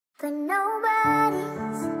But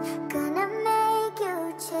nobody's gonna make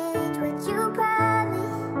you change what you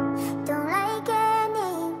promised. Don't like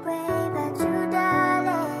anyway about you,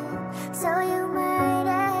 darling, so you might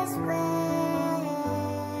as well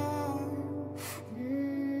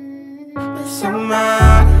be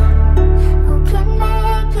somebody who can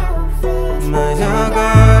make you face what you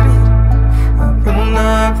got. Open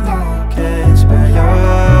up the gates by your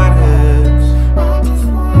lips and just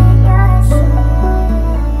let yourself.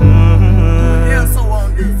 Yeah, so on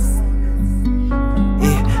this.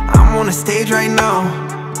 Yeah, I'm on the stage right now,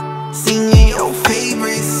 singing your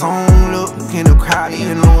favorite song. Look in the crowd,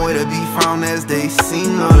 you know where to be found as they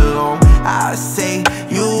sing along. I say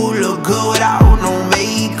you look good without no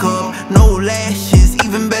makeup, no lashes,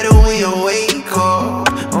 even better when you wake up.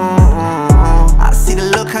 I see the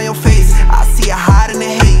look on your face, I see you hiding the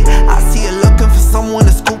hate. I see you looking for someone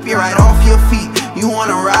to scoop you right off your feet. You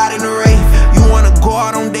wanna ride in the Wraith, you wanna go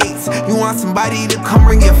out on dates, you want somebody to come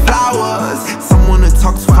bring you flowers, someone to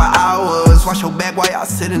talk to for hours, wash your back while y'all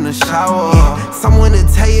sit in the shower. Someone to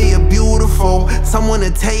tell you you're beautiful, someone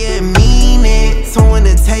to tell you and mean it, someone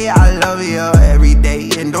to tell you I love you every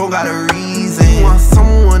day and don't got a reason. You want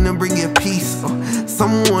someone to bring you peace,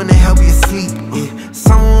 someone to help you sleep,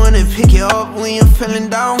 someone to pick you up when you're feeling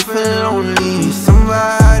down, feeling lonely.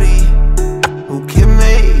 Somebody who can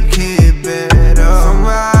make it better,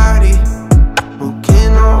 somebody who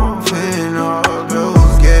can open up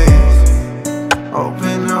those gates,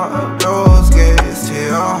 open up those gates to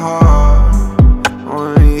your heart,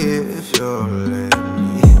 only if you'll let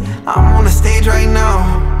me. I'm on the stage right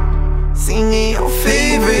now, singing your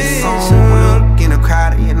favorite song. Look in the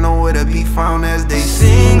crowd, you know where to be found as they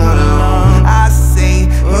sing along. I say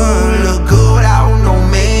you look good without no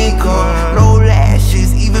makeup, no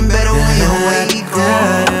lashes, even better when you wake up.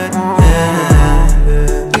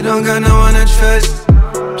 You don't got no one to trust,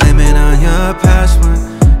 blame it on your past one.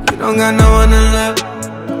 You don't got no one to love,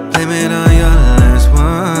 blame it on your last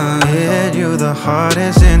one. Hit you the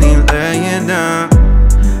hardest and he lay you down.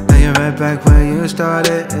 Now you're right back where you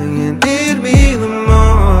started and you need me the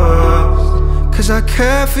most. Cause I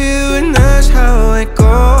care for you and that's how it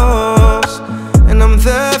goes. And I'm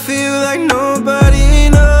there for you like nobody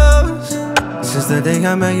knows. Since the day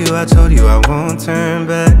I met you I told you I won't turn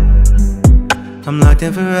back. I'm locked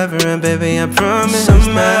in forever and baby I promise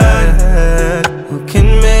somebody who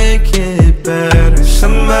can make it better,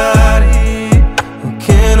 somebody who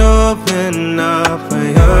can open up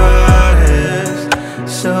where your heart is,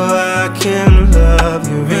 so I can love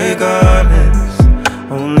you regardless,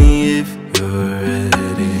 only if you're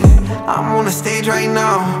ready. I'm on the stage right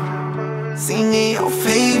now, singing your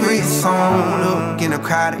favorite song. Look in the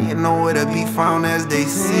crowd, you know where to be found as they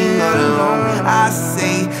sing along. I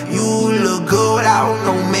say you look good without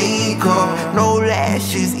no makeup, no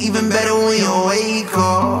lashes, even better when you wake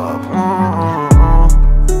up.